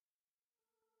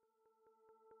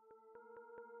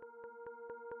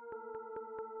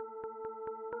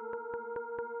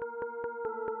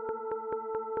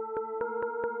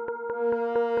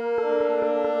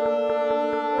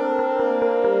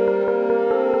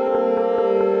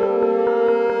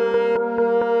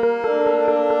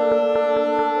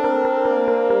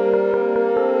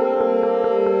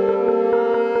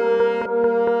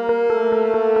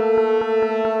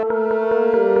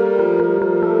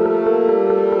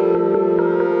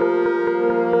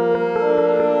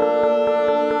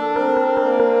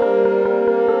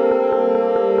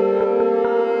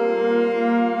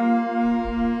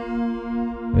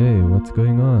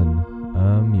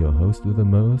host with the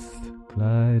most,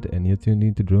 Clyde, and you're tuned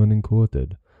into Drawn and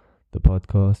Quartered, the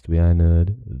podcast where I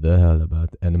nerd the hell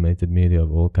about animated media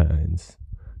of all kinds,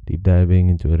 deep diving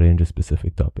into a range of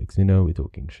specific topics. We're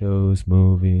talking shows,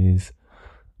 movies,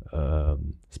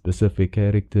 specific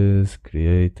characters,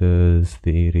 creators,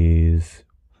 theories,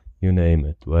 you name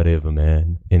it, whatever,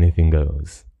 man, anything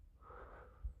goes.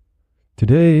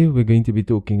 Today, we're going to be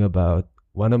talking about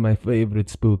one of my favorite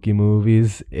spooky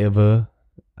movies ever.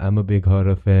 I'm a big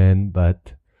horror fan,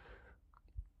 but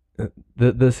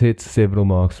this hits several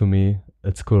marks for me.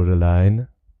 It's Coraline.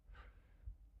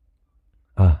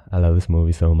 I love this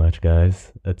movie so much,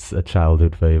 guys. It's a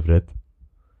childhood favorite.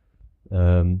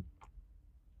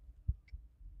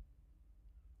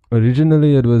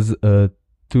 Originally, it was a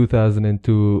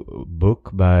 2002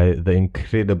 book by the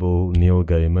incredible Neil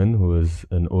Gaiman, who is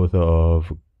an author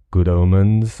of Good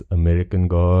Omens, American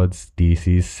Gods,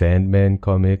 DC's Sandman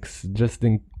comics, just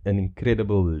an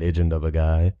incredible legend of a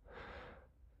guy.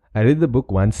 I read the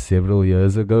book once several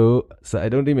years ago, so I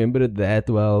don't remember it that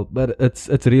well, but it's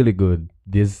really good.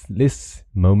 There's less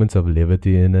moments of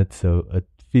levity in it, so it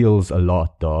feels a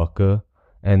lot darker,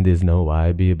 and there's no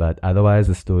YB, but otherwise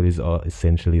the stories are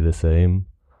essentially the same.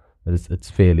 It's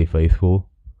fairly faithful.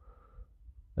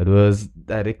 It was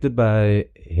directed by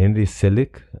Henry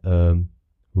Selick,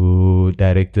 who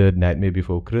directed Nightmare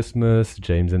Before Christmas,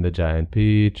 James and the Giant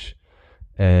Peach,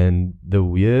 and the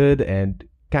weird and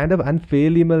kind of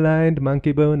unfairly maligned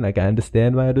Monkey Bone. Like, I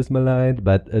understand why it was maligned,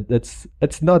 but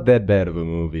it's not that bad of a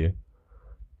movie.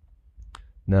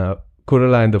 Now,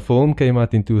 Coraline, the film, came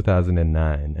out in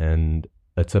 2009, and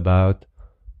it's about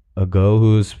a girl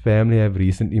whose family have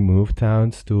recently moved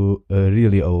towns to a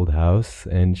really old house,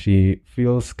 and she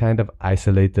feels kind of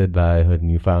isolated by her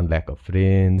newfound lack of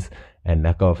friends and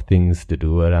lack of things to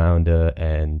do around her,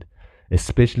 and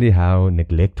especially how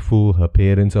neglectful her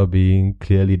parents are being,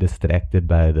 clearly distracted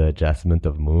by the adjustment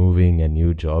of moving and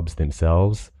new jobs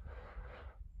themselves.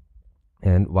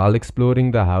 And while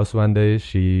exploring the house one day,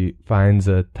 she finds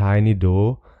a tiny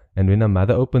door, and when her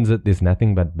mother opens it, there's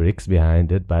nothing but bricks behind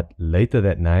it. But later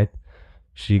that night,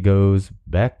 she goes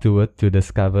back to it to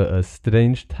discover a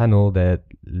strange tunnel that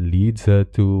leads her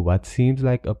to what seems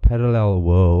like a parallel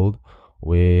world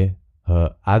where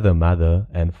her other mother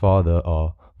and father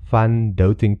are fun,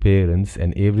 doting parents,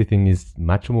 and everything is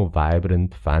much more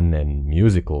vibrant, fun, and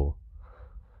musical.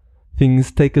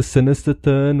 Things take a sinister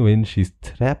turn when she's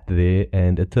trapped there,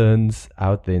 and it turns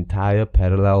out the entire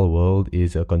parallel world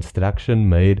is a construction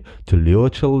made to lure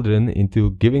children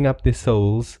into giving up their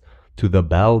souls to the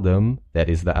beldam, that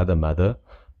is the other mother,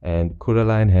 and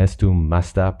Coraline has to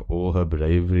muster up all her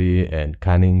bravery and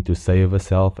cunning to save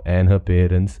herself and her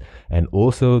parents, and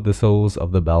also the souls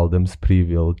of the beldam's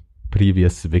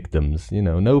previous victims.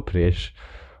 No pressure,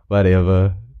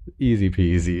 whatever, easy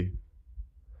peasy.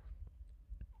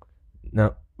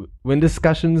 Now, when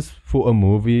discussions for a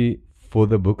movie for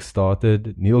the book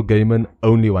started, Neil Gaiman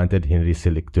only wanted Henry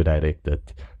Selick to direct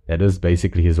it. That was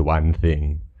basically his one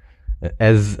thing.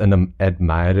 As an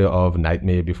admirer of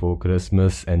Nightmare Before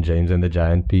Christmas and James and the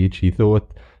Giant Peach, he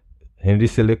thought Henry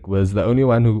Selick was the only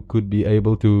one who could be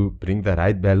able to bring the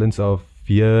right balance of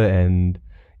fear and,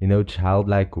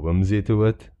 childlike whimsy to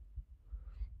it.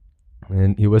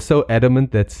 And he was so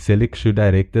adamant that Selick should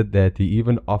direct it that he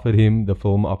even offered him the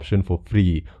film option for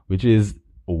free, which is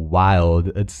wild.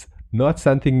 It's not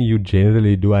something you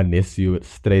generally do unless you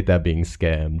straight up being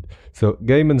scammed. So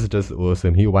Gaiman's just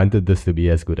awesome. He wanted this to be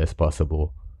as good as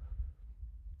possible.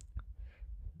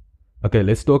 Okay,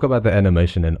 let's talk about the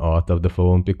animation and art of the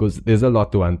film, because there's a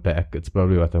lot to unpack. It's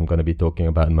probably what I'm going to be talking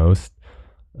about most.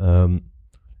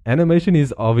 Animation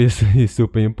is obviously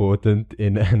super important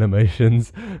in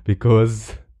animations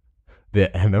because they're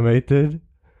animated.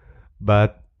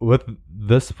 But with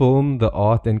this film, the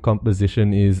art and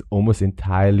composition is almost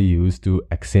entirely used to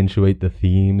accentuate the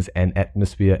themes and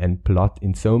atmosphere and plot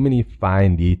in so many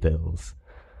fine details.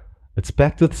 It's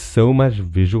packed with so much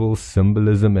visual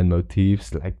symbolism and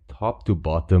motifs, like top to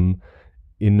bottom,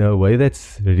 in a way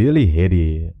that's really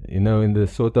heady. In the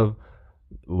sort of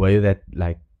way that,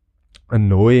 like,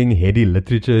 annoying heady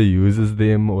literature uses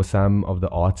them, or some of the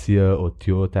artsier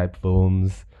auteur type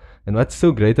films. And what's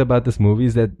so great about this movie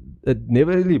is that it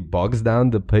never really bogs down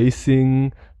the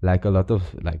pacing like a lot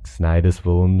of Snyder's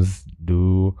films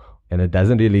do, and it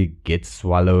doesn't really get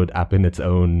swallowed up in its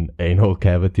own anal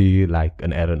cavity like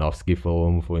an Aronofsky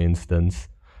film, for instance.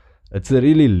 It's a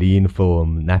really lean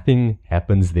film. Nothing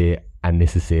happens there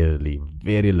unnecessarily.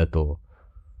 Very little.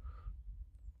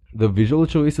 The visual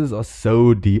choices are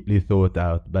so deeply thought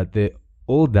out, but they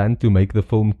all done to make the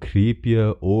film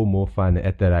creepier or more fun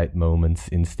at the right moments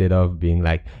instead of being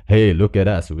like, hey, look at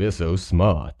us, we're so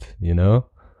smart, you know?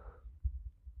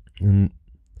 And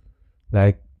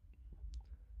like,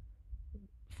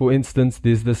 for instance,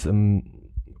 there's this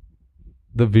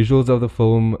the visuals of the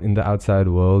film in the outside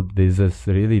world, there's this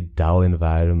really dull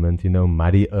environment,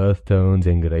 muddy earth tones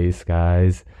and grey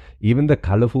skies. Even the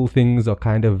colorful things are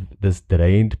kind of this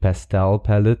drained pastel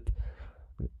palette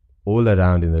all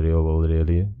around in the real world,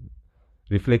 really,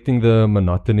 reflecting the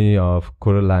monotony of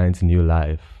Coraline's new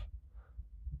life.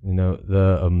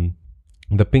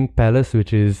 The Pink Palace,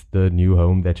 which is the new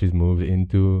home that she's moved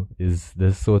into, is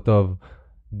this sort of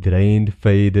drained,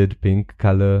 faded pink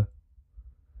color.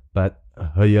 But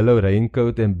her yellow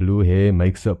raincoat and blue hair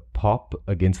makes a pop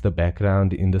against the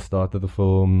background in the start of the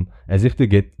film, as if to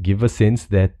give a sense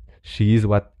that she's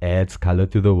what adds color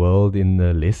to the world in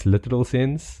a less literal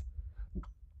sense.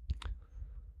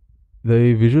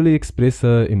 They visually express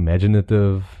her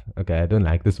imaginative, okay, I don't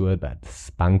like this word, but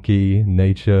spunky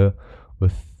nature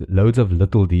with loads of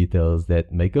little details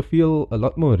that make her feel a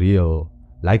lot more real,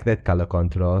 like that color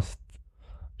contrast,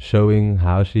 showing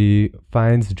how she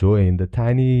finds joy in the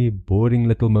tiny, boring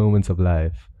little moments of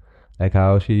life. Like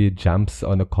how she jumps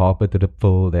on a carpet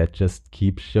ripple that just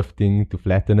keeps shifting to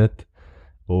flatten it,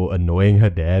 or annoying her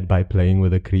dad by playing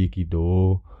with a creaky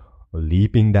door, or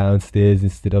leaping downstairs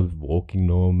instead of walking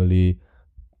normally,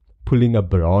 pulling a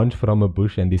branch from a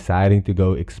bush and deciding to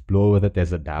go explore with it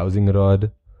as a dowsing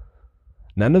rod.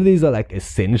 None of these are like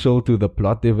essential to the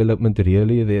plot development,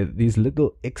 really. They're these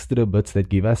little extra bits that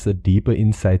give us a deeper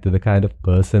insight to the kind of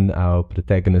person our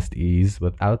protagonist is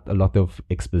without a lot of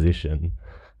exposition.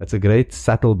 That's a great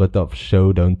subtle bit of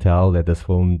show don't tell that this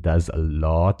film does a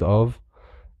lot of.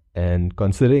 And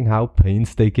considering how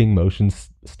painstaking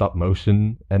stop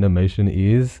motion animation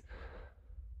is,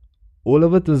 all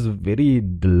of it is very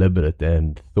deliberate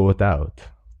and thought out.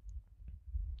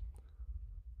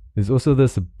 There's also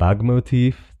this bug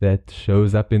motif that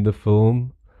shows up in the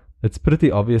film. It's pretty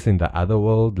obvious in the other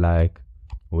world, like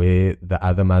where the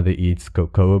other mother eats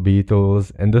cocoa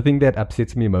beetles. And the thing that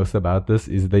upsets me most about this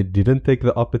is they didn't take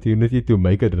the opportunity to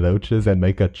make it roaches and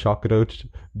make a cockroach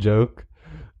joke.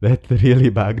 That really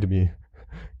bugged me.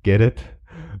 Get it?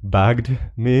 Bugged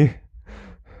me?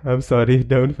 I'm sorry,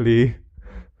 don't flee.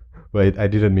 Wait, I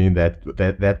didn't mean that.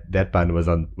 That pun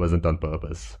wasn't on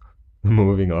purpose.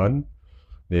 Moving on.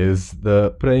 There's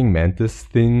the praying mantis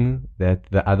thing that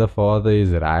the other father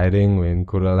is riding when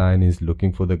Coraline is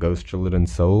looking for the ghost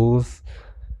children's souls.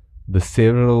 The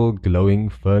several glowing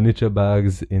furniture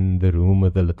bugs in the room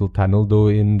with the little tunnel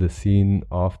door in the scene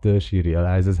after she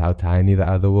realizes how tiny the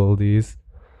other world is.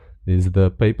 There's the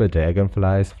paper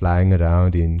dragonflies flying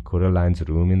around in Coraline's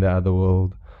room in the other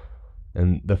world.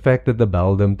 And the fact that the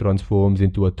beldam transforms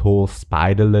into a tall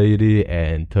spider lady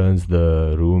and turns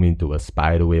the room into a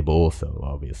spider web also,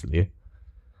 obviously.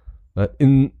 But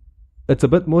it's a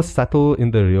bit more subtle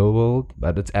in the real world,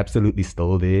 but it's absolutely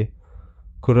still there.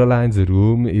 Coraline's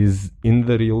room in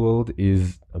the real world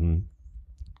is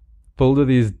filled with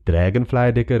these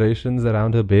dragonfly decorations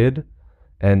around her bed,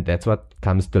 and that's what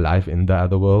comes to life in the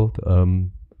other world.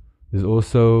 There's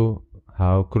also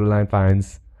how Coraline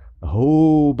finds a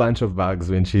whole bunch of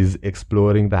bugs when she's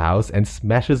exploring the house and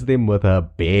smashes them with her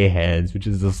bare hands, which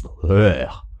is just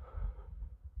ugh.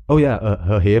 Oh yeah,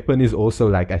 her hairpin is also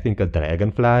like, I think, a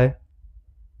dragonfly.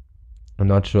 I'm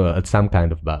not sure, it's some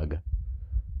kind of bug.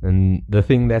 And the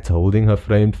thing that's holding her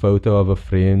framed photo of her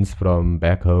friends from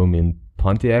back home in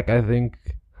Pontiac, I think,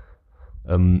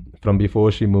 from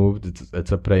before she moved,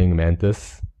 it's a praying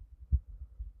mantis.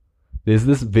 There's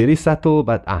this very subtle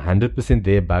but 100%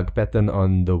 there bug pattern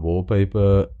on the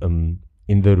wallpaper in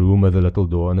the room with a little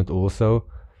door on it also.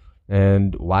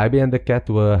 And Wybie and the cat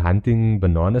were hunting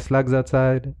banana slugs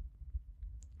outside.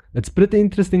 It's pretty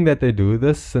interesting that they do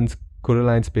this, since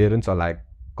Coraline's parents are like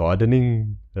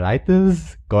gardening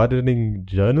writers, gardening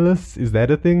journalists. Is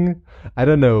that a thing? I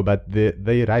don't know, but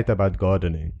they write about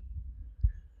gardening.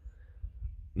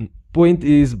 Point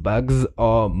is, bugs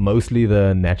are mostly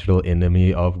the natural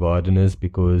enemy of gardeners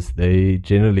because they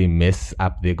generally mess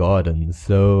up their gardens.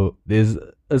 So there's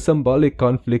a symbolic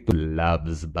conflict who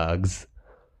loves bugs.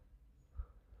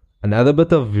 Another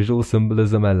bit of visual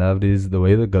symbolism I loved is the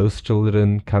way the ghost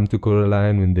children come to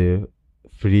Coraline when they're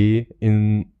free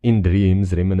in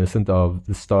dreams, reminiscent of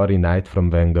The Starry Night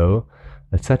from Van Gogh.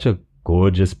 It's such a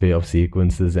gorgeous pair of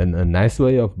sequences and a nice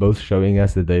way of both showing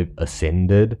us that they've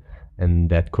ascended and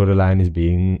that Coraline is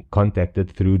being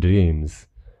contacted through dreams.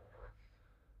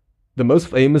 The most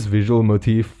famous visual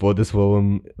motif for this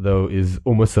film, though, is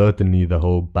almost certainly the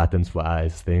whole buttons for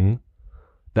eyes thing.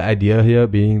 The idea here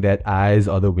being that eyes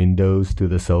are the windows to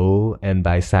the soul, and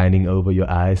by signing over your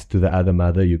eyes to the other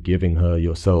mother, you're giving her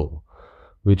your soul,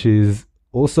 which is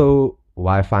also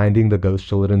why finding the ghost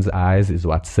children's eyes is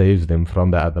what saves them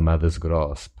from the other mother's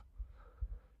grasp.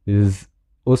 Is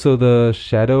also the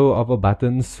shadow of a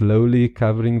button slowly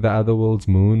covering the other world's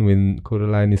moon when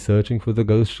Coraline is searching for the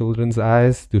ghost children's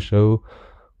eyes to show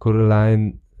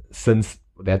Coraline, since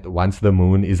that once the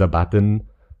moon is a button,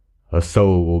 her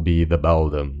soul will be the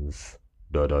Beldam's.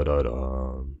 Da da da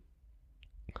da.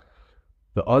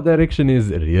 The art direction is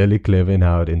really clever in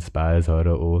how it inspires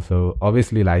horror also.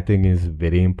 Obviously lighting is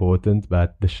very important,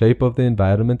 but the shape of the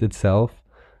environment itself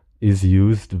is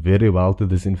used very well to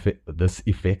this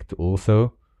effect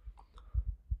also.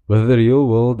 With the real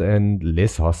world and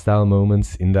less hostile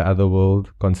moments in the other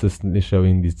world consistently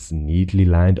showing this neatly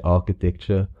lined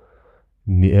architecture,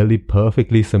 nearly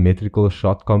perfectly symmetrical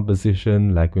shot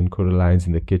composition, like when Coraline's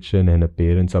in the kitchen and her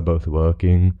parents are both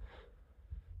working.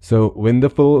 So when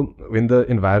the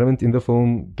environment in the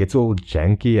film gets all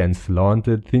janky and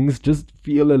slanted, things just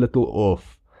feel a little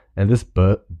off. And this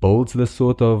builds this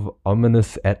sort of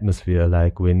ominous atmosphere,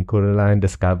 like when Coraline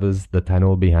discovers the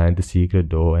tunnel behind the secret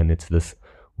door, and it's this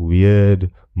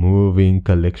weird, moving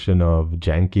collection of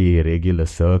janky, irregular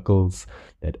circles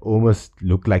that almost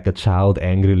look like a child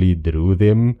angrily drew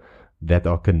them that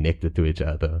are connected to each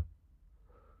other.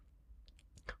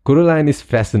 Coraline is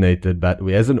fascinated, but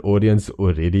we as an audience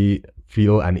already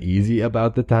feel uneasy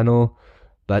about the tunnel.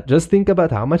 But just think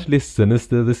about how much less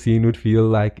sinister the scene would feel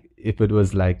like if it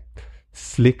was like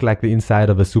slick like the inside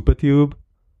of a super tube.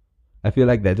 I feel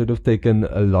like that would have taken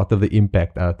a lot of the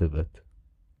impact out of it.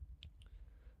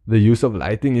 The use of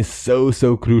lighting is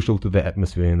so crucial to the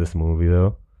atmosphere in this movie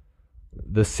though.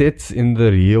 The sets in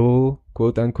the real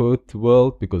quote-unquote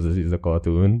world, because this is a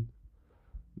cartoon,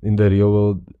 in the real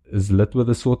world is lit with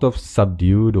a sort of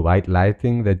subdued white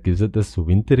lighting that gives it this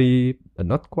wintry, but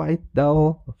not quite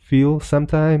dull feel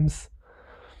sometimes.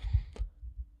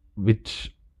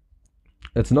 Which,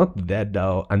 it's not that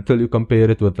dull until you compare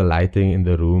it with the lighting in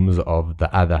the rooms of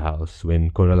the other house.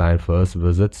 When Coraline first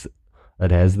visits,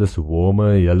 it has this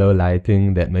warmer yellow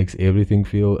lighting that makes everything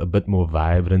feel a bit more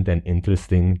vibrant and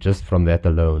interesting just from that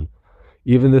alone.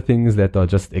 Even the things that are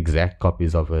just exact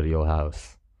copies of a real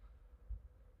house.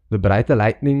 The brighter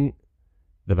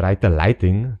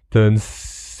lighting turns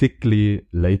sickly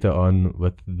later on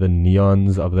with the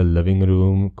neons of the living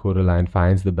room Coraline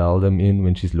finds the Beldam in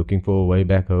when she's looking for a way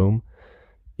back home.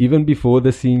 Even before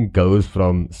the scene goes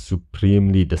to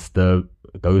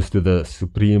the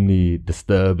supremely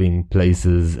disturbing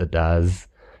places it does,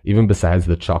 even besides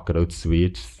the chocolate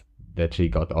sweets that she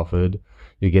got offered,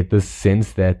 you get this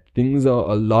sense that things are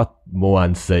a lot more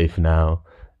unsafe now,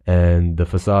 and the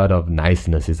facade of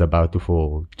niceness is about to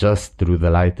fall just through the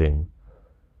lighting.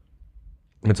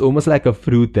 It's almost like a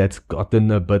fruit that's gotten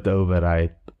a bit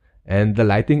overripe, and the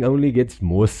lighting only gets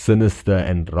more sinister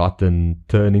and rotten,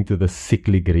 turning to the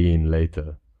sickly green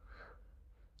later.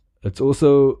 It's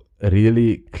also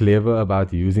really clever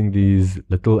about using these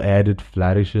little added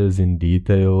flourishes in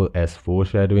detail as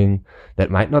foreshadowing that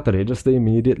might not register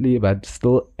immediately, but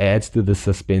still adds to the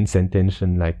suspense and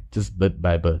tension, like just bit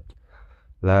by bit.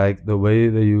 Like the way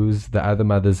they use the other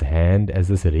mother's hand as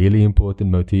this really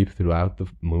important motif throughout the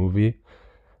movie.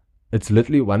 It's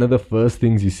literally one of the first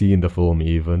things you see in the film,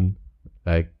 even.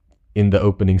 Like in the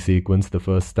opening sequence, the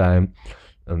first time,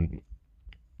 when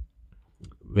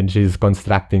she's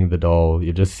constructing the doll,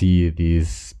 you just see these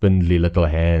spindly little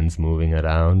hands moving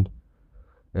around.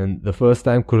 And the first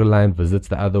time Coraline visits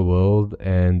the other world,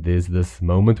 and there's this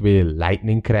moment where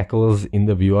lightning crackles in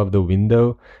the view of the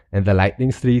window, and the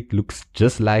lightning streak looks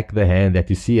just like the hand that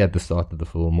you see at the start of the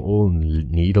film, all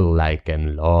needle-like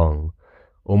and long,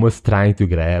 almost trying to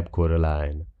grab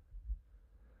Coraline.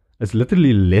 It's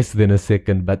literally less than a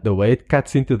second, but the way it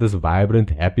cuts into this vibrant,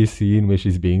 happy scene where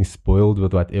she's being spoiled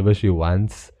with whatever she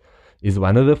wants is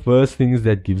one of the first things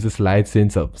that gives a slight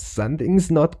sense of something's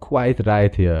not quite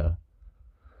right here.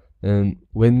 And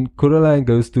when Coraline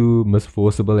goes to Miss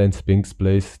Forcible and Spink's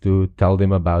place to tell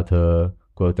them about her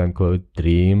quote-unquote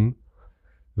dream,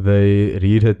 they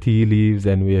read her tea leaves,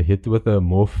 and we are hit with a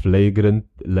more flagrant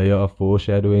layer of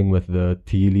foreshadowing with the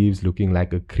tea leaves looking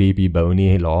like a creepy,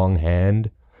 bony, long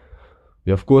hand.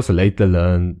 We of course later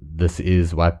learn this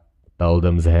is what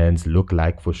Beldam's hands look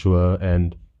like for sure,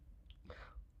 and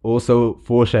also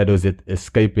foreshadows it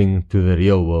escaping to the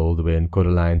real world when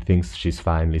Coraline thinks she's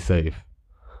finally safe.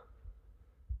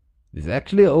 There's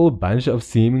actually a whole bunch of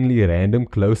seemingly random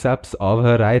close-ups of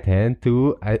her right hand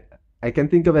too. I can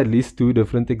think of at least 2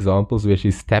 different examples where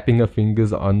she's tapping her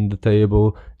fingers on the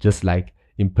table, just like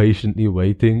impatiently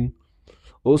waiting.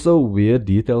 Also, weird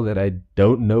detail that I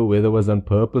don't know whether was on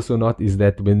purpose or not is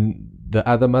that when the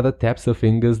other mother taps her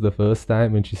fingers the first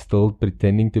time and she's still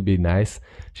pretending to be nice,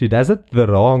 she does it the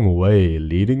wrong way,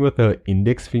 leading with her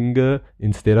index finger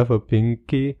instead of her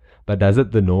pinky, but does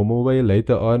it the normal way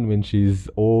later on when she's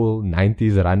all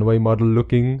 90s runway model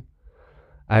looking.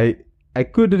 I I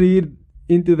could read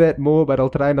into that more, but I'll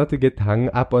try not to get hung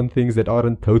up on things that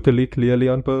aren't totally clearly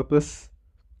on purpose.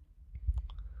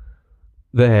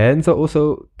 The hands are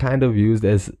also kind of used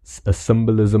as a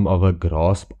symbolism of a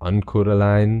grasp on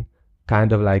Coraline,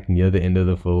 kind of like near the end of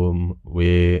the film,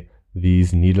 where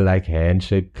these needle like hand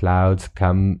shaped clouds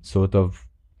come sort of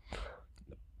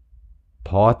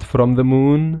part from the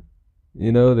moon.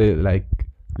 You know, they like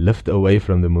lift away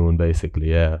from the moon,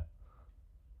 basically, yeah.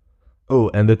 Oh,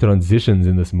 and the transitions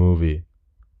in this movie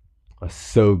are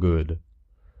so good.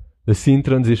 The scene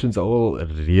transitions are all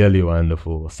really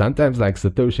wonderful. Sometimes like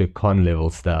Satoshi Kon level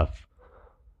stuff.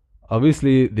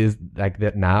 Obviously, there's like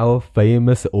that now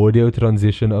famous audio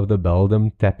transition of the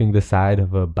Beldam tapping the side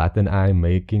of a button eye,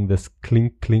 making this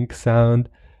clink clink sound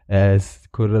as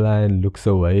Coraline looks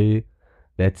away.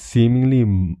 That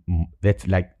seemingly, that's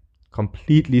like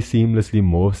completely seamlessly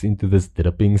morphs into this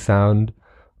dripping sound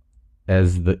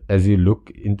as you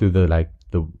look into the like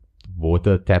the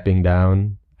water tapping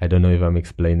down. I don't know if I'm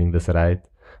explaining this right,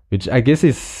 which I guess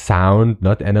is sound,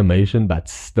 not animation, but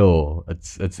still,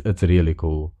 it's really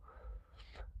cool.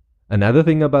 Another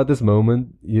thing about this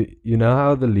moment, you know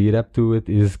how the lead up to it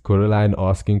is Coraline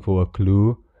asking for a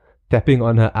clue. Tapping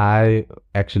on her eye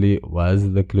actually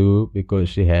was the clue because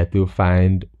she had to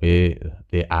find where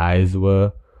their eyes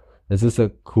were. This is a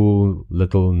cool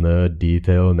little nerd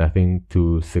detail, nothing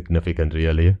too significant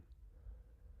really.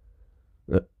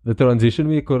 The transition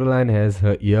where Coraline has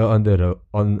her ear on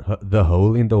the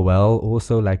hole in the well,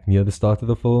 also like near the start of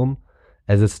the film,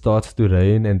 as it starts to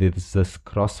rain and there's this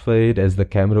crossfade as the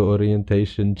camera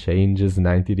orientation changes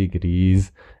 90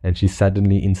 degrees and she's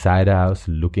suddenly inside a house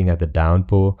looking at the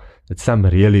downpour. It's some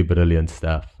really brilliant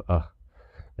stuff. Oh,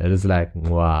 that is like,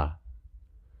 wow.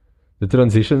 The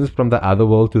transitions from the other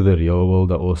world to the real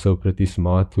world are also pretty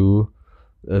smart too.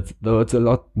 Though it's a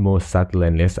lot more subtle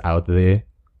and less out there.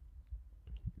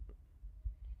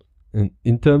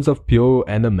 In terms of pure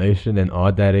animation and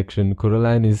art direction,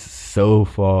 Coraline is so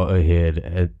far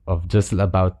ahead of just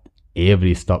about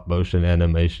every stop motion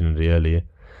animation, really.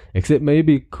 Except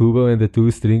maybe Kubo and the Two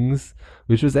Strings,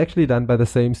 which was actually done by the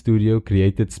same studio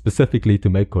created specifically to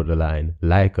make Coraline,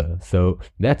 Laika. So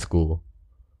that's cool.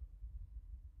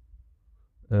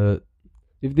 If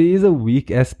there is a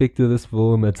weak aspect to this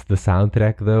film, it's the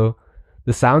soundtrack, though.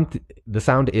 The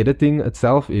sound editing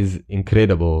itself is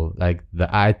incredible. Like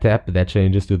the eye tap that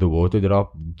changes to the water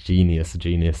drop, genius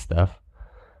stuff.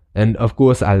 And of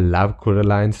course, I love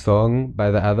Coraline's song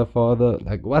by the other father.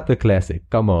 Like, what a classic!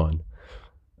 Come on.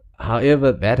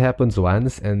 However, that happens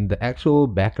once, and the actual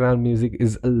background music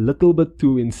is a little bit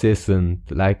too incessant.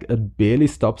 Like, it barely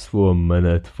stops for a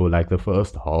minute for like the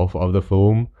first half of the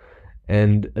film,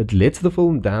 and it lets the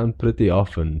film down pretty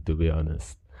often, to be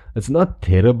honest. It's not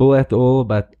terrible at all,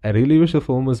 but I really wish the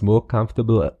film was more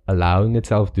comfortable allowing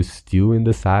itself to stew in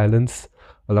the silence.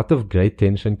 A lot of great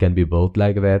tension can be built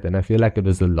like that, and I feel like it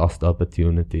was a lost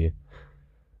opportunity.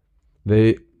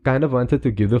 They kind of wanted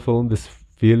to give the film this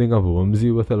feeling of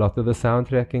whimsy with a lot of the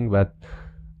soundtracking, but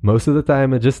most of the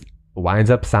time it just winds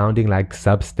up sounding like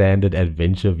substandard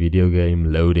adventure video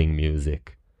game loading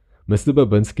music. Mr.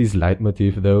 Babinski's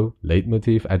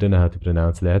leitmotif, I don't know how to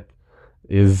pronounce that,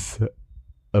 is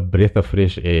a breath of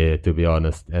fresh air, to be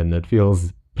honest, and it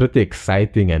feels pretty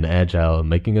exciting and agile,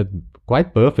 making it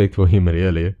quite perfect for him,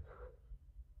 really.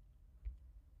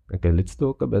 Okay, let's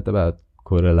talk a bit about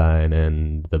Coraline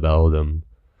and the Beldam.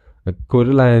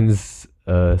 Coraline's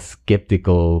a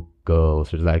skeptical girl.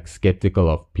 She's like skeptical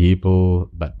of people,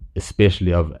 but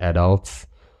especially of adults.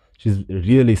 She's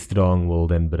really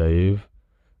strong-willed and brave.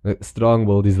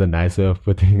 Strong-willed is the nice way of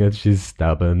putting it. She's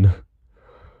stubborn.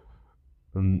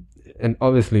 And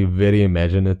obviously very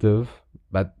imaginative,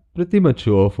 but pretty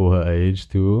mature for her age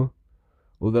too.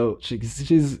 Although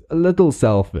she's a little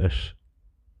selfish.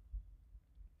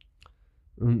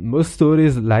 Most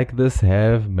stories like this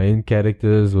have main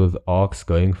characters with arcs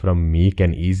going from meek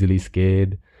and easily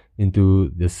scared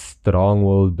into this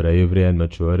strong-willed bravery and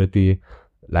maturity,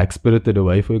 like Spirited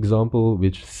Away, for example,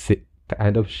 which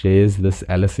kind of shares this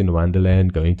Alice in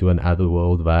Wonderland going to an other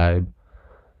world vibe.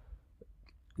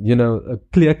 You know, a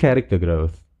clear character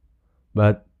growth.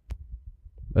 But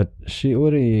she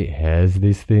already has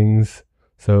these things,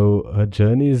 so her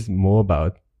journey is more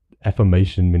about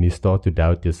affirmation when you start to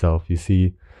doubt yourself. You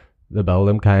see, the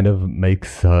Beldam kind of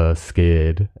makes her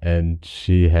scared, and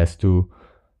she has to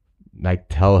like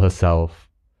tell herself,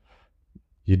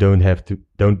 you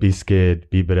don't be scared,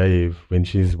 be brave, when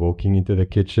she's walking into the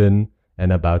kitchen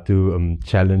and about to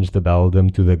challenge the Beldam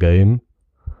to the game.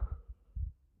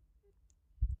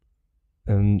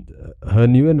 And her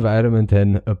new environment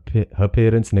and her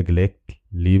parents' neglect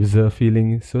leaves her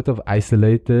feeling sort of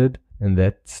isolated, and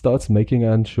that starts making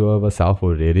her unsure of herself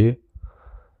already.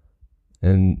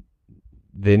 And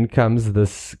then comes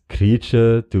this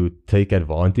creature to take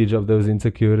advantage of those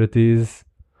insecurities,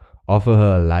 offer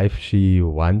her a life she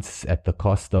wants at the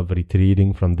cost of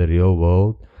retreating from the real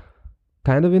world.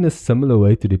 Kind of in a similar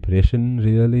way to depression,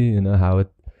 really, how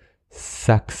it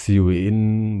sucks you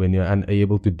in when you're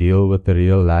unable to deal with the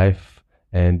real life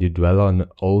and you dwell on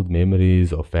old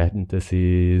memories or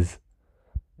fantasies.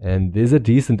 And there's a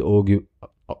decent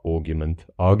argument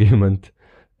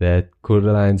that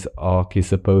Coraline's arc is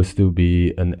supposed to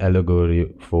be an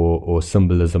allegory for or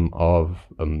symbolism of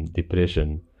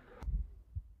depression.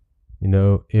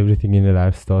 Everything in your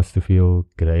life starts to feel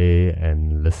grey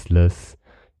and listless.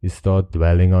 You start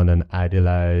dwelling on an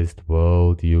idealized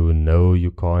world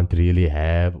you can't really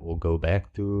have or go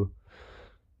back to.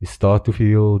 You start to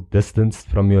feel distanced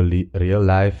from your real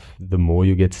life the more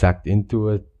you get sucked into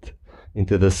it,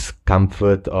 into this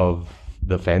comfort of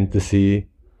the fantasy.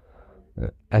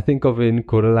 I think of when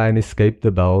Coraline escaped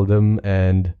the Beldam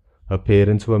and her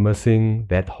parents were missing,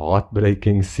 that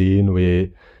heartbreaking scene where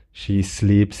she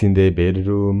sleeps in their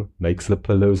bedroom, makes the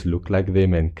pillows look like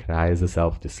them, and cries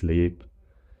herself to sleep.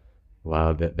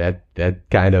 Wow, that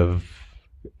kind of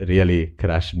really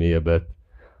crushed me a bit.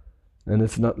 And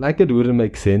it's not like it wouldn't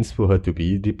make sense for her to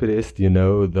be depressed,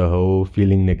 the whole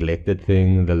feeling neglected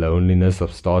thing, the loneliness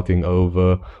of starting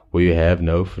over where you have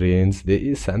no friends. There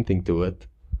is something to it.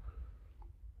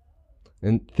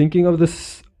 And thinking of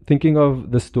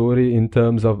the story in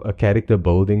terms of a character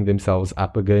building themselves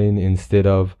up again instead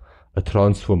of a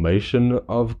transformation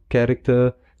of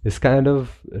character is kind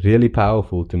of really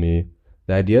powerful to me.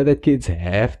 The idea that kids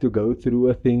have to go through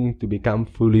a thing to become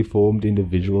fully formed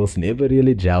individuals never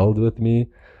really gelled with me.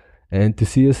 And to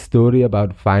see a story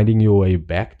about finding your way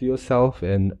back to yourself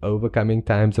and overcoming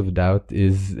times of doubt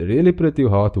is really pretty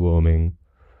heartwarming.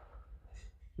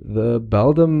 The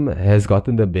Beldam has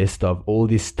gotten the best of all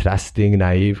these trusting,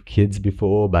 naive kids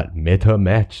before, but met her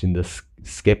match in this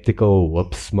skeptical,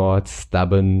 whip-smart,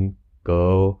 stubborn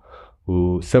girl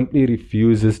who simply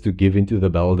refuses to give in to the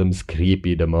Beldam's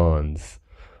creepy demands.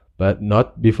 But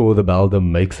not before the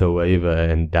Beldam makes her waver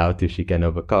and doubt if she can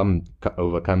overcome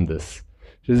this.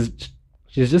 She's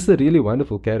just a really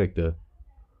wonderful character.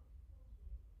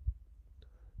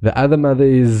 The other mother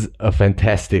is a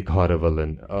fantastic horror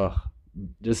villain. Oh,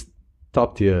 just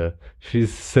top tier.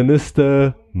 She's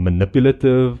sinister,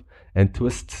 manipulative, and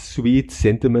twists sweet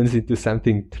sentiments into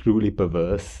something truly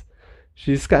perverse.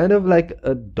 She's kind of like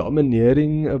a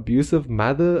domineering, abusive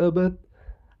mother a bit.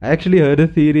 I actually heard a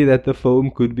theory that the film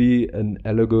could be an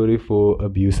allegory for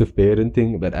abusive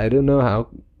parenting, but I don't know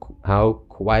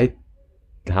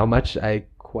how much I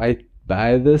quite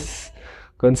buy this,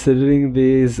 considering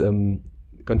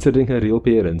considering her real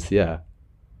parents. Yeah.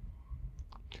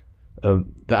 The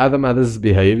other mother's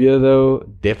behavior, though,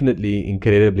 definitely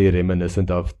incredibly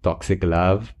reminiscent of toxic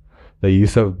love. The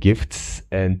use of gifts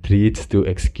and treats to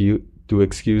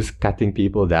excuse cutting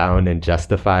people down and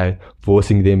justify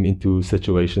forcing them into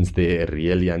situations they're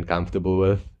really uncomfortable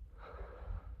with.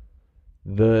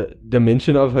 The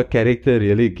dimension of her character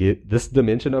really gives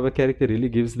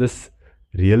this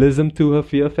realism to her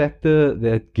fear factor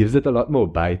that gives it a lot more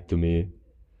bite to me.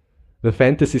 The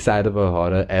fantasy side of her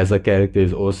horror as a character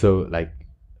is also like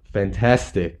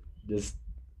fantastic. Just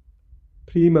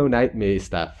primo nightmare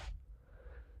stuff.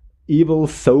 Evil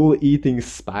soul-eating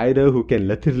spider who can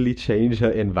literally change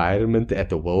her environment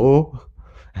at will.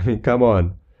 I mean, come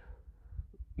on.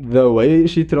 The way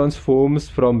she transforms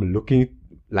from looking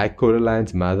like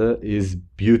Coraline's mother is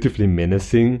beautifully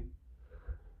menacing.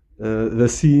 The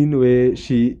scene where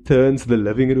she turns the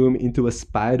living room into a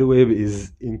spiderweb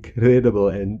is incredible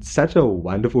and such a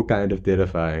wonderful kind of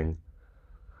terrifying.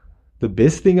 The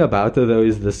best thing about her, though,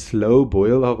 is the slow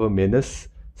boil of her menace,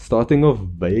 starting off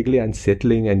vaguely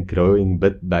unsettling and growing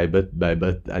bit by bit by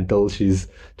bit until she's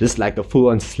just like a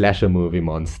full-on slasher movie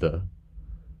monster.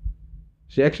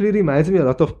 She actually reminds me a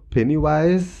lot of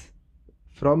Pennywise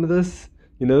from this.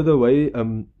 The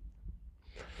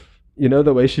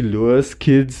way she lures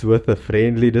kids with a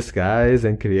friendly disguise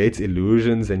and creates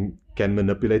illusions and can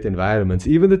manipulate environments.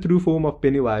 Even the true form of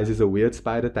Pennywise is a weird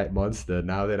spider-type monster,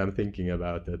 now that I'm thinking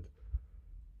about it.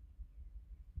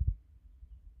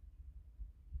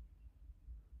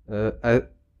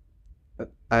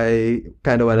 I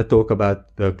kind of want to talk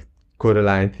about the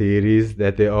Coraline theories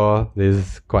that there are.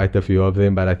 There's quite a few of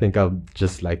them, but I think I'll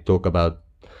just like talk about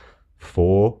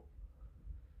four.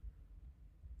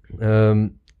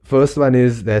 First one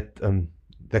is that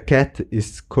the cat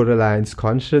is Coraline's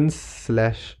conscience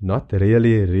slash not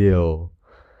really real.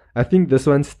 I think this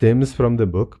one stems from the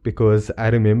book because I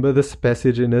remember this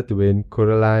passage in it when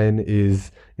Coraline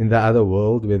is in the other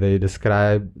world where they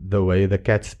describe the way the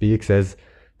cat speaks as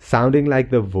sounding like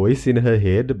the voice in her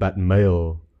head but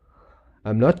male.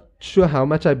 I'm not sure how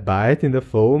much I buy it in the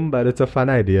film, but it's a fun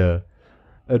idea.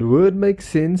 It would make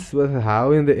sense with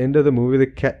how in the end of the movie the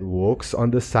cat walks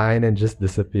on the sign and just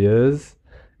disappears,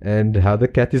 and how the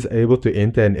cat is able to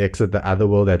enter and exit the other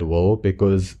world at will,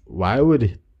 because why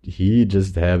would he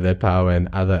just have that power and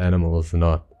other animals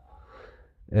not?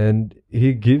 And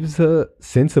he gives her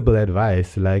sensible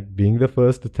advice, like being the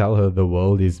first to tell her the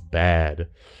world is bad.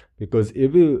 Because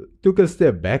if you took a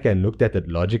step back and looked at it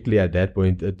logically at that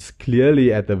point, it's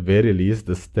clearly at the very least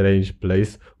a strange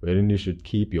place wherein you should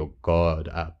keep your guard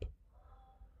up.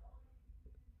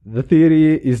 The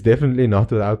theory is definitely not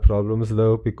without problems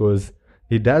though, because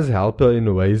he does help her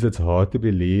in ways it's hard to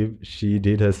believe she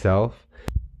did herself.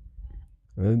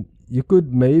 And you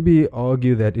could maybe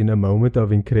argue that in a moment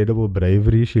of incredible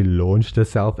bravery, she launched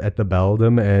herself at the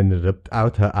beldam and ripped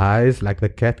out her eyes like the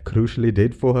cat crucially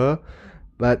did for her.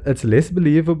 But it's less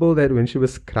believable that when she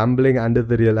was crumbling under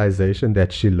the realization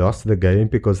that she lost the game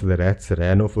because the rats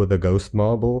ran off with the ghost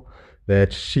marble,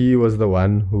 that she was the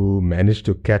one who managed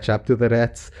to catch up to the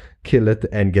rats, kill it,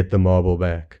 and get the marble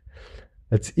back.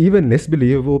 It's even less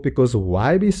believable because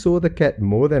Wybie saw the cat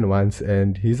more than once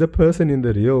and he's a person in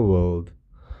the real world.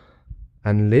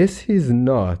 Unless he's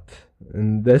not.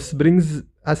 And this brings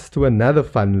us to another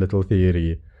fun little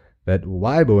theory, that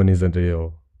Wyborn isn't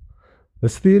real.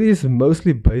 This theory is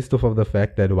mostly based off of the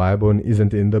fact that Wyborn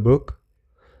isn't in the book.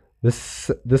 The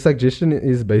suggestion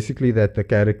is basically that the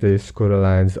character is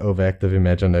Coraline's overactive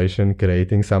imagination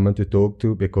creating someone to talk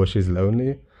to because she's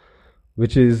lonely,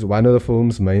 which is one of the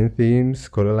film's main themes,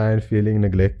 Coraline feeling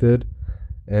neglected,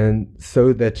 and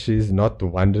so that she's not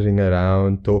wandering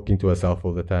around talking to herself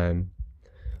all the time.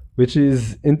 Which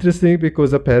is interesting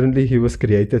because apparently he was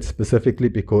created specifically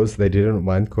because they didn't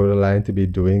want Coraline to be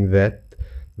doing that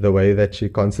the way that she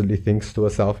constantly thinks to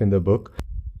herself in the book,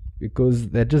 because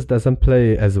that just doesn't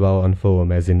play as well on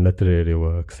film as in literary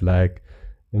works. Like,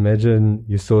 imagine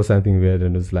you saw something weird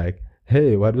and was like,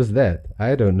 hey, what was that?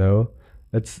 I don't know.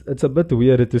 It's a bit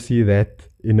weirder to see that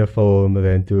in a film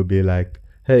than to be like,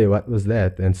 hey, what was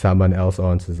that? And someone else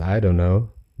answers, I don't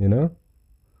know, you know?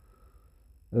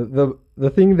 The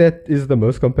thing that is the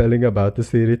most compelling about this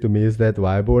theory to me is that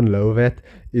Wyborn Lovat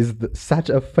is such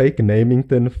a fake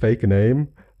Namington fake name.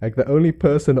 Like, the only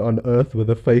person on earth with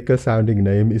a faker sounding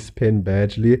name is Penn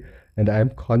Badgley, and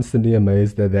I'm constantly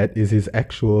amazed that that is his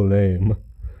actual name.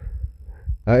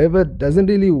 However, it doesn't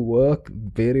really work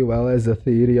very well as a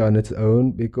theory on its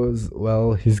own because,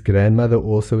 well, his grandmother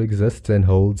also exists and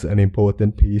holds an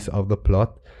important piece of the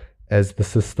plot as the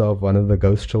sister of one of the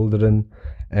ghost children,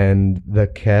 and the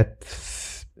cat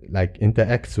like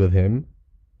interacts with him.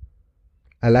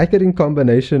 I like it in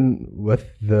combination with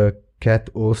the cat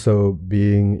also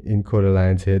being in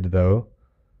Coraline's head though,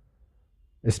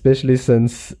 especially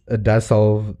since it does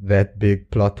solve that big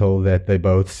plot hole that they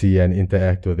both see and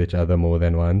interact with each other more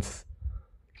than once.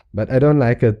 But I don't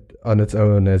like it on its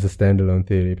own as a standalone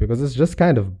theory because it's just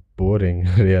kind of boring,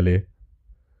 really.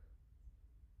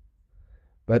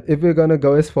 But if we're gonna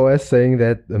go as far as saying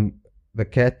that the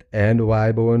cat and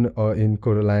Wyborn are in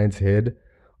Coraline's head,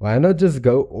 why not just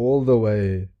go all the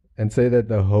way and say that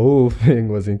the whole thing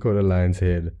was in Coraline's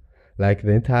head, like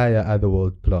the entire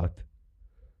Otherworld plot?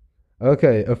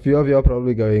 Okay, a few of you are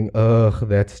probably going, ugh,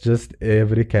 that's just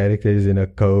every character is in a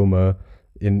coma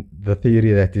in the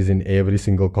theory that is in every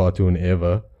single cartoon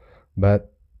ever.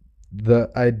 But the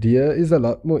idea is a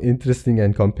lot more interesting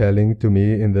and compelling to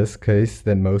me in this case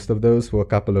than most of those for a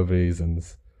couple of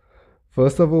reasons.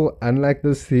 First of all, unlike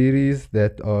those theories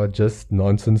that are just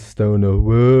nonsense stoner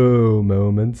whoa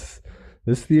moments,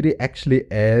 this theory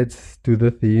actually adds to the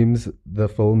themes the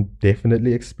film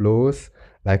definitely explores,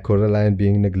 like Coraline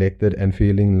being neglected and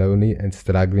feeling lonely and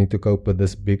struggling to cope with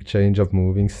this big change of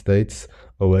moving states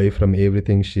away from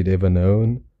everything she'd ever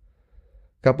known.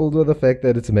 Coupled with the fact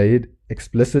that it's made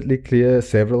explicitly clear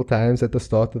several times at the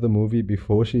start of the movie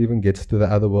before she even gets to the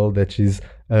other world that she's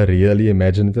a really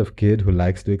imaginative kid who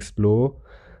likes to explore,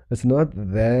 it's not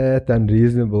that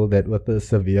unreasonable that with a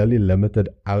severely limited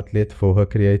outlet for her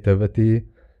creativity,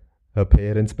 her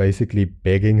parents basically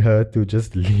begging her to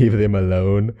just leave them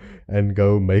alone and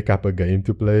go make up a game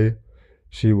to play,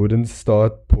 she wouldn't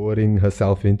start pouring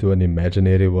herself into an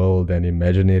imaginary world and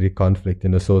imaginary conflict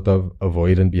in a sort of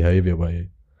avoidant behavior way,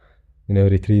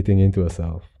 retreating into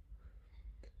herself.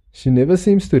 She never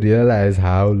seems to realize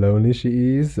how lonely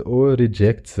she is or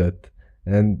rejects it,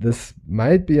 and this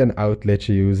might be an outlet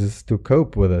she uses to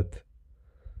cope with it.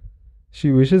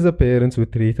 She wishes her parents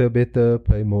would treat her better,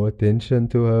 pay more attention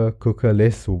to her, cook her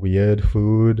less weird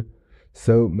food,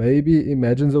 so maybe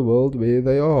imagines a world where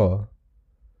they are.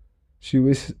 She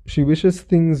wishes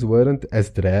things weren't as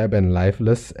drab and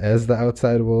lifeless as the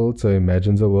outside world, so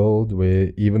imagines a world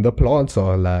where even the plants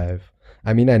are alive.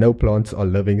 I mean, I know plants are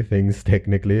living things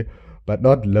technically, but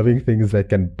not living things that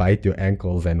can bite your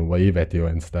ankles and wave at you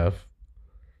and stuff.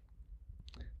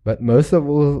 But most of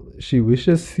all, she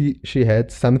wishes she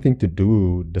had something to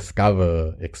do,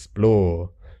 discover, explore.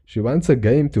 She wants a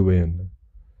game to win.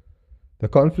 The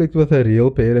conflict with her real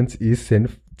parents is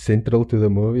central to the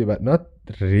movie, but not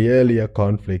really a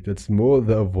conflict. It's more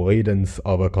the avoidance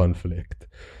of a conflict.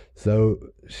 So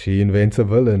she invents a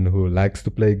villain who likes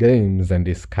to play games and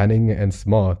is cunning and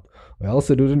smart, or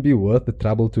else it wouldn't be worth the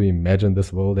trouble to imagine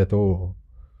this world at all.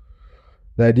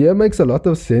 The idea makes a lot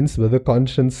of sense with the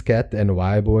conscience cat and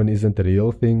Wyborn isn't a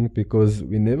real thing because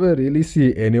we never really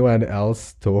see anyone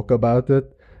else talk about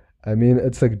it. I mean,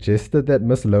 it's suggested that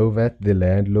Miss Lovat, the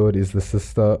landlord, is the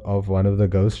sister of one of the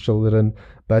ghost children,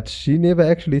 but she never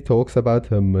actually talks about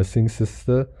her missing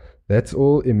sister. That's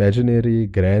all imaginary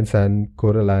grandson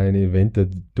Coraline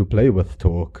invented to play with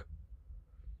talk.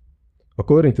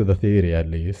 According to the theory, at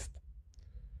least.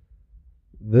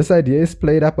 This idea is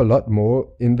played up a lot more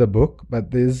in the book, but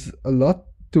there's a lot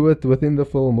to it within the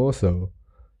film also.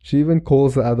 She even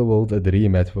calls the other world a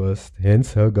dream at first,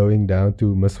 hence her going down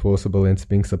to Miss Forcible and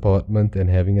Spink's apartment and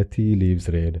having her tea leaves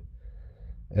read.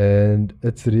 And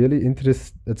it's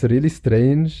really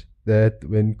strange that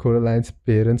when Coraline's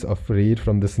parents are freed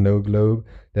from the snow globe,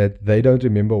 that they don't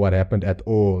remember what happened at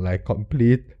all, like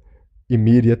complete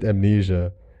immediate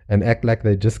amnesia, and act like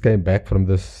they just came back from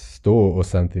the store or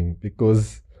something,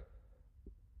 because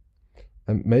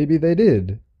maybe they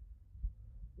did.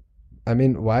 I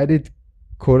mean, why did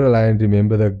Coraline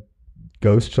remember the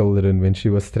ghost children when she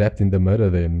was trapped in the mirror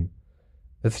then?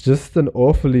 It's just an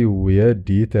awfully weird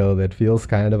detail that feels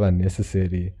kind of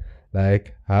unnecessary.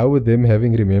 Like, how would them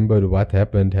having remembered what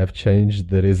happened have changed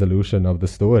the resolution of the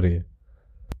story?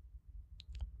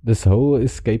 This whole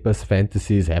escapist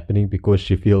fantasy is happening because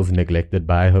she feels neglected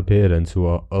by her parents, who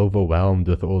are overwhelmed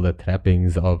with all the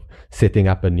trappings of setting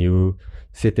up a new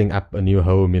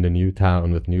home in a new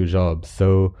town with new jobs.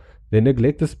 So the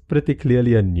neglect is pretty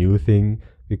clearly a new thing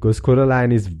because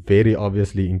Coraline is very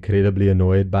obviously incredibly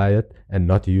annoyed by it and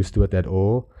not used to it at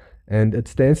all. And it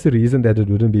stands to reason that it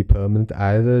wouldn't be permanent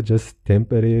either, just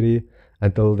temporary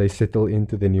until they settle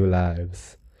into their new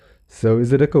lives. So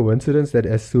is it a coincidence that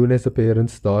as soon as the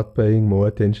parents start paying more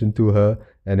attention to her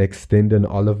and extend an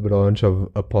olive branch of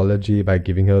apology by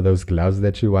giving her those gloves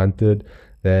that she wanted,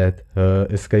 that her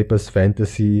escapist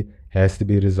fantasy has to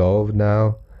be resolved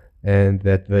now, and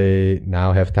that they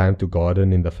now have time to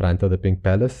garden in the front of the Pink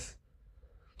Palace?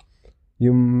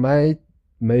 You might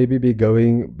maybe be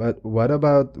going, but what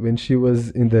about when she was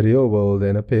in the real world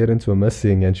and her parents were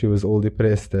missing and she was all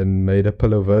depressed and made a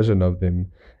pillow version of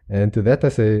them? And to that I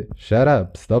say, shut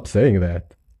up, stop saying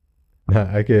that.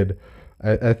 Nah, I kid.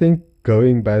 I think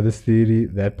going by this theory,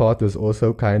 that part was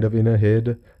also kind of in her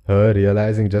head, her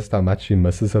realizing just how much she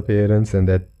misses her parents and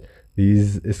that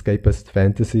these escapist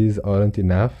fantasies aren't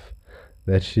enough,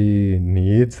 that she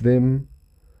needs them.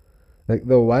 Like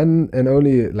the one and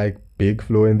only big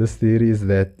flaw in this theory is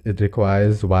that it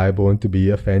requires Wyborn to be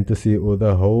a fantasy, or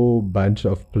the whole bunch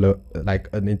of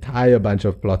an entire bunch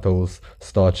of plot holes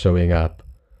start showing up.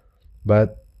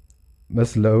 But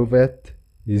Miss Lovat,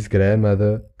 his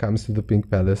grandmother, comes to the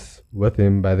Pink Palace with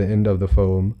him by the end of the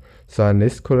film, so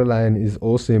unless Coraline is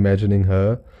also imagining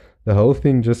her, the whole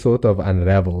thing just sort of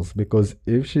unravels, because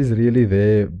if she's really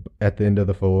there at the end of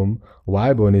the film,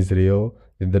 Wyborn is real,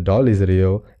 then the doll is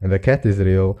real, and the cat is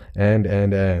real, and,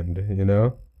 you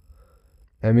know?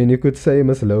 I mean, you could say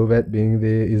Miss Lovat being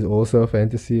there is also a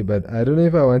fantasy, but I don't know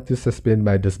if I want to suspend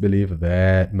my disbelief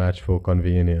that much for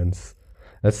convenience.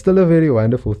 It's still a very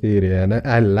wonderful theory, and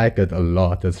I like it a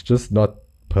lot. It's just not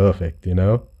perfect, you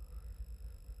know?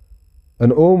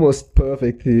 An almost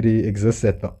perfect theory exists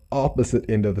at the opposite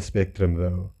end of the spectrum,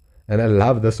 though. And I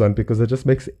love this one because it just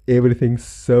makes everything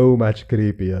so much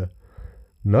creepier.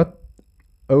 Not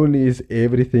only is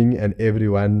everything and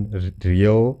everyone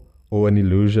real or an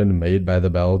illusion made by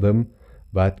the beldam,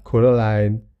 but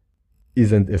Coraline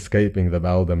isn't escaping the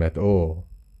Beldam at all.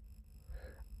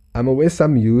 I'm aware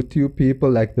some YouTube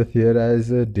people like the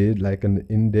Theorizer did like an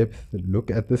in-depth look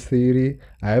at this theory.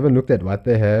 I haven't looked at what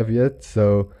they have yet,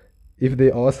 so if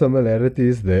there are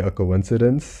similarities, they're a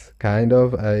coincidence, kind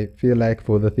of. I feel like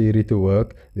for the theory to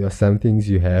work, there are some things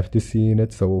you have to see in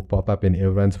it, so will pop up in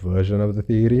everyone's version of the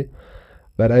theory.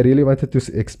 But I really wanted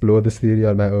to explore this theory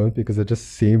on my own because it just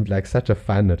seemed like such a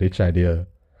fun, rich idea.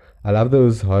 I love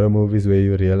those horror movies where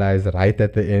you realize right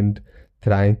at the end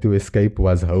trying to escape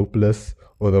was hopeless,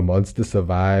 or the monster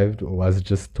survived, or was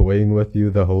just toying with you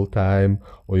the whole time,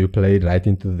 or you played right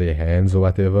into their hands or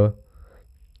whatever.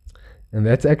 And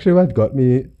that's actually what got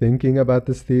me thinking about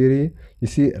this theory. You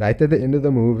see, right at the end of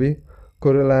the movie,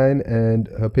 Coraline and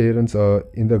her parents are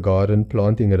in the garden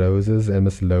planting roses, and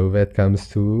Miss Lovat comes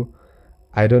too.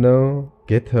 I don't know,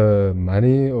 get her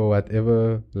money or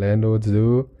whatever landlords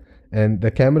do. And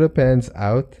the camera pans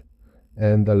out,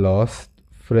 and the last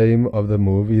frame of the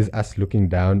movie is us looking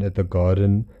down at the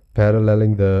garden,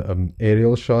 paralleling the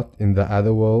aerial shot in the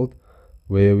other world,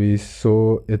 where we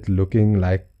saw it looking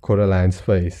like Coraline's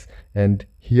face. And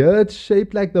here it's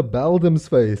shaped like the Beldam's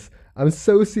face. I'm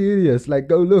so serious. Like,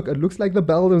 go look, it looks like the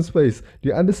Beldam's face. Do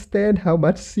you understand how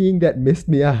much seeing that messed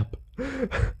me up?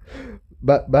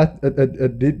 but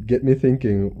it did get me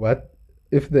thinking, what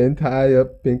if the entire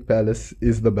Pink Palace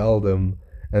is the Beldam,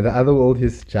 and the other world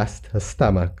is just her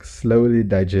stomach, slowly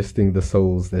digesting the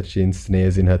souls that she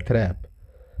ensnares in her trap?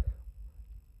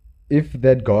 If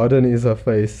that garden is her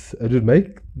face, it would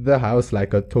make the house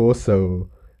like a torso,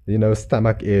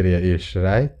 stomach area-ish,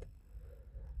 right?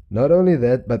 Not only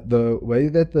that, but the way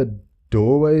that the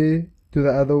doorway to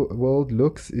the other world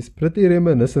looks is pretty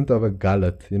reminiscent of a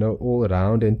gullet, all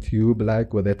round and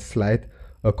tube-like with that slight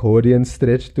accordion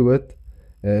stretch to it.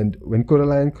 And when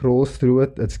Coraline crawls through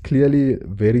it, it's clearly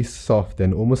very soft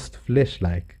and almost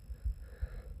flesh-like.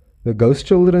 The ghost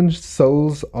children's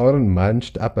souls aren't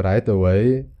munched up right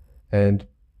away and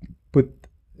put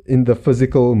in the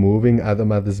physical moving other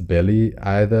mother's belly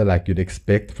either, like you'd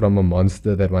expect from a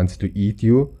monster that wants to eat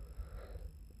you.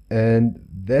 And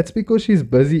that's because she's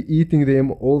busy eating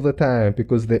them all the time,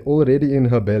 because they're already in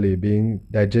her belly being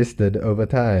digested over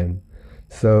time.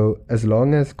 So as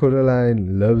long as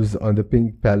Coraline lives on the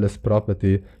Pink Palace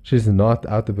property, she's not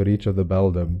out of reach of the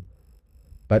Beldam.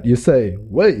 But you say,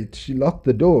 wait, she locked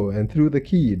the door and threw the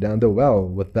key down the well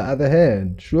with the other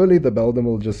hand. Surely the Beldam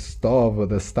will just starve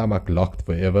with her stomach locked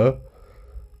forever.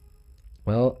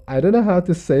 Well, I don't know how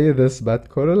to say this, but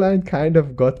Coraline kind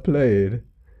of got played.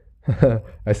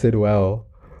 I said, well.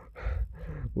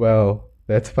 Well,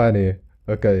 that's funny.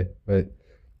 Okay, wait.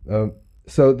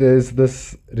 So there's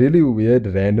this really weird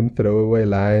random throwaway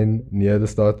line near the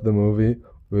start of the movie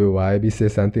where Wybie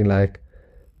says something like,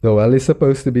 the well is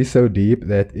supposed to be so deep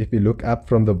that if you look up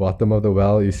from the bottom of the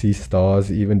well, you see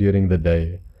stars even during the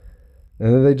day.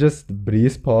 And then they just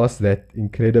breeze past that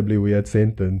incredibly weird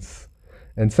sentence.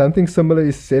 And something similar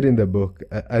is said in the book,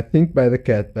 I think by the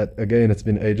cat, but again, it's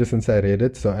been ages since I read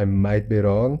it, so I might be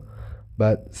wrong.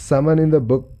 But someone in the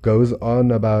book goes on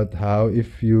about how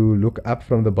if you look up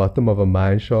from the bottom of a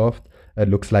mine shaft, it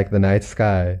looks like the night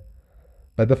sky.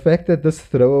 But the fact that this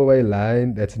throwaway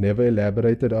line that's never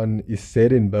elaborated on is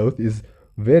said in both is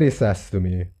very sus to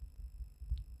me.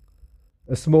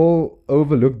 A small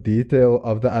overlooked detail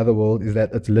of the other world is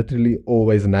that it's literally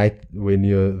always night when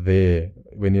you're there,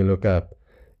 when you look up.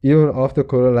 Even after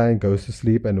Coraline goes to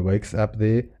sleep and wakes up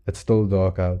there, it's still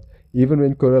dark out. Even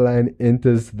when Coraline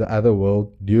enters the other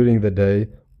world during the day,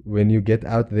 when you get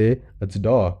out there, it's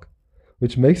dark.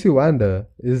 Which makes you wonder,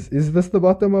 is this the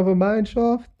bottom of a mine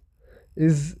shaft?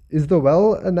 Is the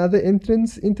well another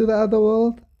entrance into the other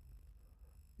world?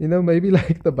 Maybe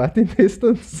like the butt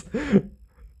intestines?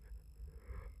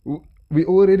 We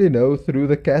already know through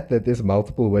the cat that there's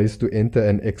multiple ways to enter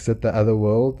and exit the other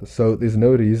world, so there's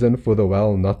no reason for the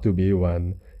well not to be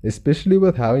one. Especially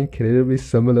with how incredibly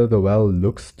similar the well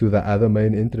looks to the other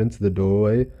main entrance, the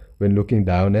doorway, when looking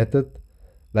down at it.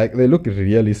 Like, they look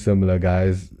really similar,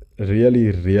 guys.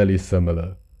 Really, really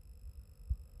similar.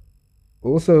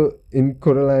 Also, in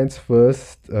Coraline's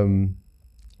first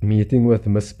meeting with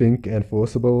Miss Pink and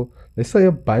Forcible, they say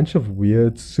a bunch of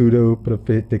weird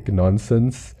pseudo-prophetic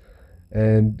nonsense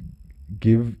and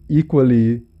give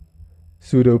equally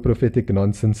pseudo-prophetic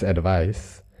nonsense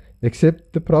advice.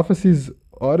 Except the prophecies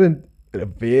aren't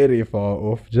very far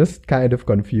off, just kind of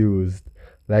confused,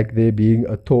 like there being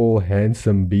a tall,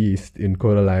 handsome beast in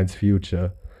Coraline's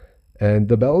future. And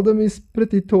the Beldam is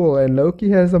pretty tall, and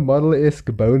Loki has a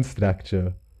model-esque bone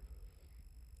structure.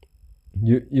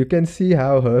 You can see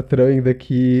how her throwing the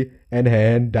key and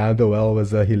hand down the well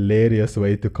was a hilarious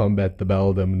way to combat the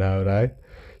Beldam now, right?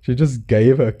 She just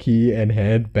gave her key and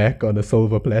hand back on a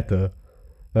silver platter.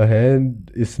 Her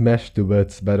hand is smashed to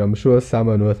bits, but I'm sure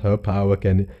someone with her power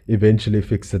can eventually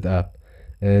fix it up.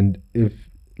 And if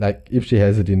she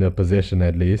has it in her possession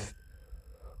at least.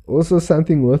 Also,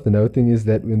 something worth noting is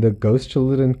that when the ghost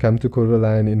children come to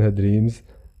Coraline in her dreams,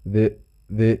 they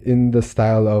they're in the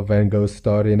style of Van Gogh's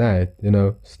Starry Night.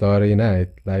 Starry Night,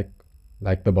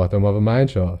 like the bottom of a mine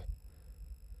shaft.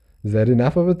 Is that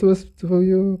enough of a twist for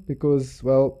you? Because,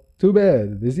 well, too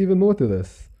bad. There's even more to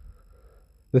this.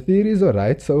 The theories are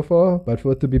right so far, but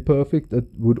for it to be perfect, it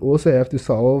would also have to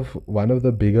solve one of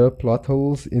the bigger plot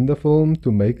holes in the film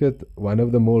to make it one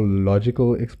of the more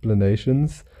logical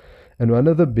explanations. And one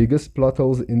of the biggest plot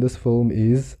holes in this film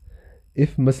is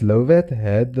if Miss Lovat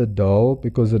had the doll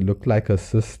because it looked like her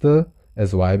sister,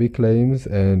 as Wybie claims,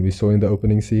 and we saw in the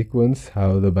opening sequence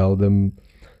how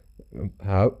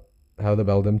how the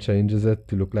Beldam changes it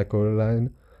to look like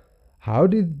Coraline. How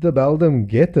did the Beldam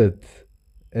get it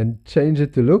and change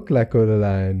it to look like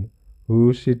Coraline,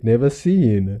 who she'd never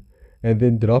seen, and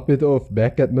then drop it off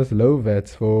back at Miss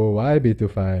Lovat's for Wybie to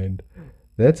find?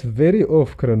 That's very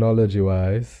off chronology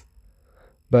wise.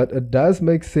 But it does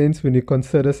make sense when you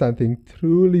consider something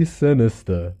truly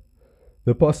sinister.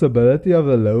 The possibility of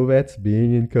the Lovats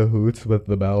being in cahoots with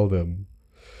the Beldam.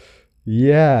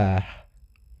 Yeah.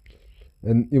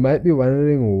 And you might be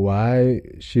wondering why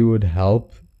she would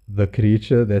help the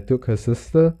creature that took her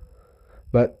sister.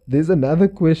 But there's another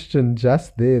question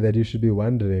just there that you should be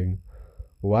wondering.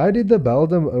 Why did the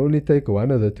Beldam only take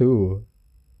one of the two?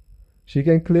 She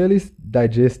can clearly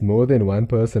digest more than one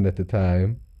person at a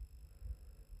time.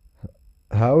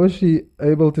 How was she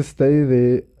able to stay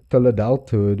there till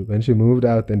adulthood when she moved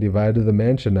out and divided the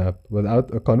mansion up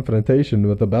without a confrontation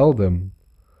with the Beldam?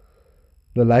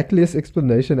 The likeliest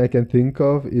explanation I can think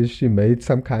of is she made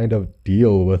some kind of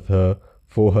deal with her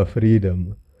for her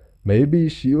freedom. Maybe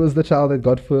she was the child that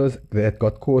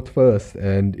got caught first,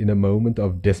 and in a moment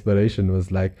of desperation was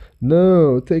like,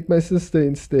 "No, take my sister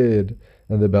instead."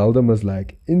 And the Beldam was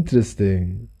like,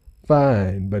 "Interesting,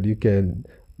 fine, but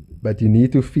you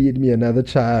need to feed me another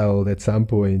child at some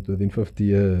point within 50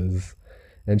 years."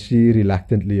 And she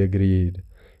reluctantly agreed,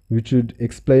 which would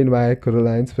explain why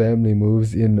Coraline's family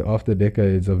moves in after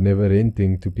decades of never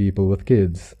renting to people with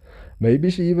kids.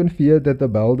 Maybe she even feared that the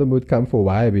Beldam would come for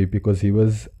Wybie because he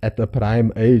was at the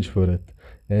prime age for it,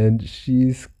 and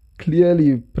she's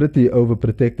clearly pretty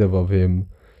overprotective of him,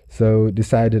 so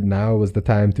decided now was the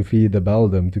time to feed the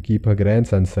Beldam to keep her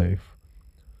grandson safe.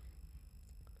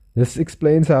 This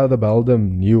explains how the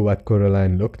Beldam knew what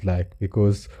Coraline looked like,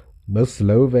 because Miss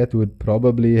Lovat would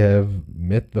probably have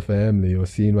met the family or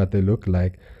seen what they looked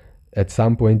like at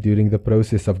some point during the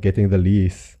process of getting the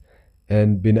lease,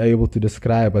 and been able to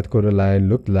describe what Coraline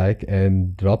looked like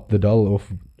and dropped the doll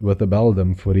off with the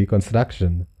Beldam for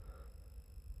reconstruction.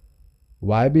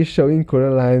 Wybie showing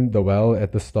Coraline the well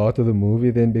at the start of the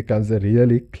movie then becomes a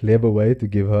really clever way to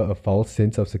give her a false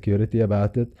sense of security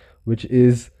about it, which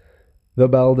is the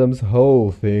Beldam's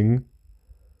whole thing.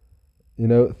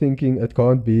 Thinking it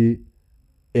can't be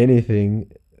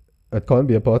anything, it can't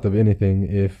be a part of anything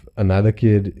if another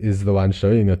kid is the one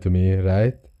showing it to me,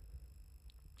 right?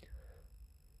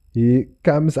 He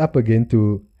comes up again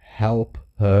to help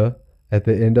her at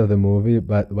the end of the movie,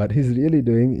 but what he's really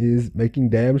doing is making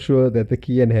damn sure that the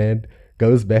key in hand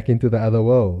goes back into the other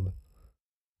world.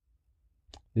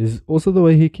 There's also the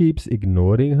way he keeps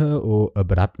ignoring her or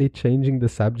abruptly changing the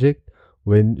subject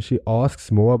when she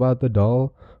asks more about the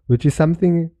doll, which is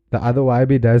something the other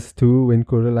Wybie does too when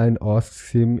Coraline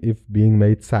asks him if being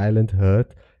made silent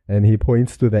hurt, and he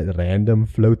points to that random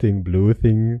floating blue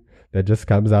thing that just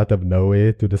comes out of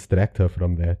nowhere to distract her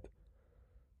from that.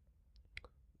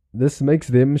 This makes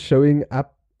them showing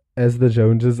up as the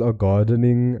Joneses are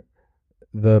gardening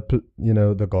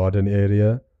the garden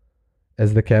area,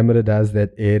 as the camera does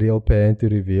that aerial pan to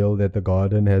reveal that the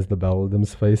garden has the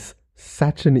Beldam's face.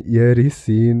 Such an eerie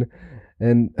scene,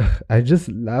 and I just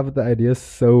love the idea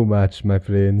so much, my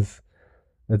friends.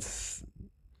 It's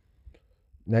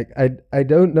like I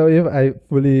don't know if I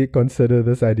fully consider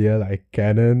this idea like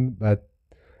canon, but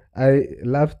I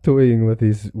love toying with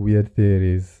these weird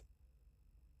theories.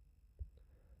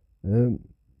 Um,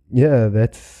 yeah,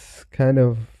 that's kind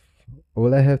of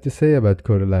all I have to say about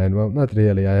Coraline. Well, not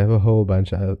really. I have a whole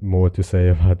bunch more to say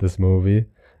about this movie.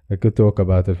 I could talk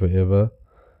about it forever.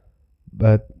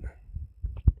 But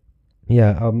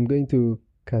yeah, I'm going to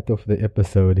cut off the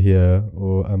episode here,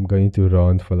 or I'm going to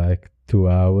rant for like 2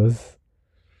 hours.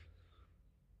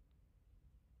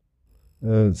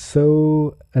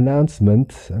 So,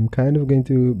 announcement. I'm kind of going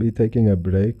to be taking a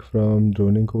break from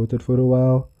Droning Quartet for a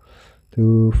while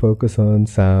to focus on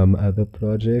some other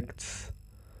projects.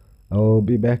 I'll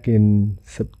be back in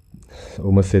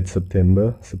almost said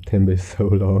September. September is so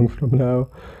long from now.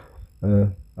 Uh,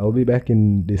 I'll be back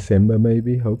in December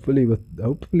maybe. Hopefully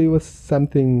with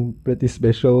something pretty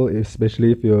special,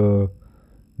 especially if you're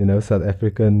South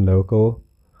African local.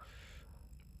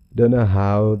 Don't know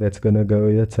how that's gonna go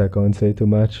yet, so I can't say too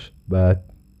much, but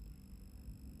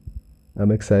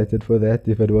I'm excited for that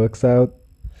if it works out.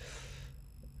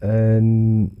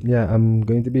 And yeah, I'm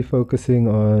going to be focusing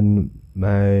on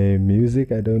my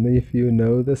music. I don't know if you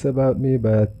know this about me,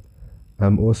 but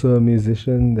I'm also a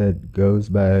musician that goes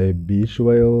by Beach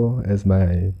Whale as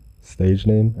my stage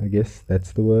name, I guess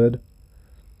that's the word.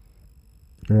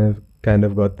 I've kind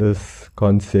of got this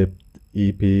concept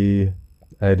EP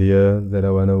idea that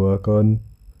I want to work on.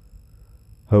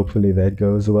 Hopefully that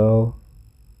goes well.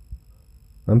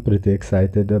 I'm pretty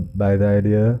excited by the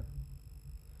idea.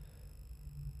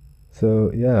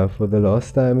 So, yeah, for the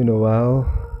last time in a while,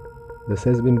 this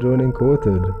has been Drawn and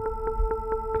Quartered.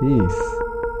 Peace.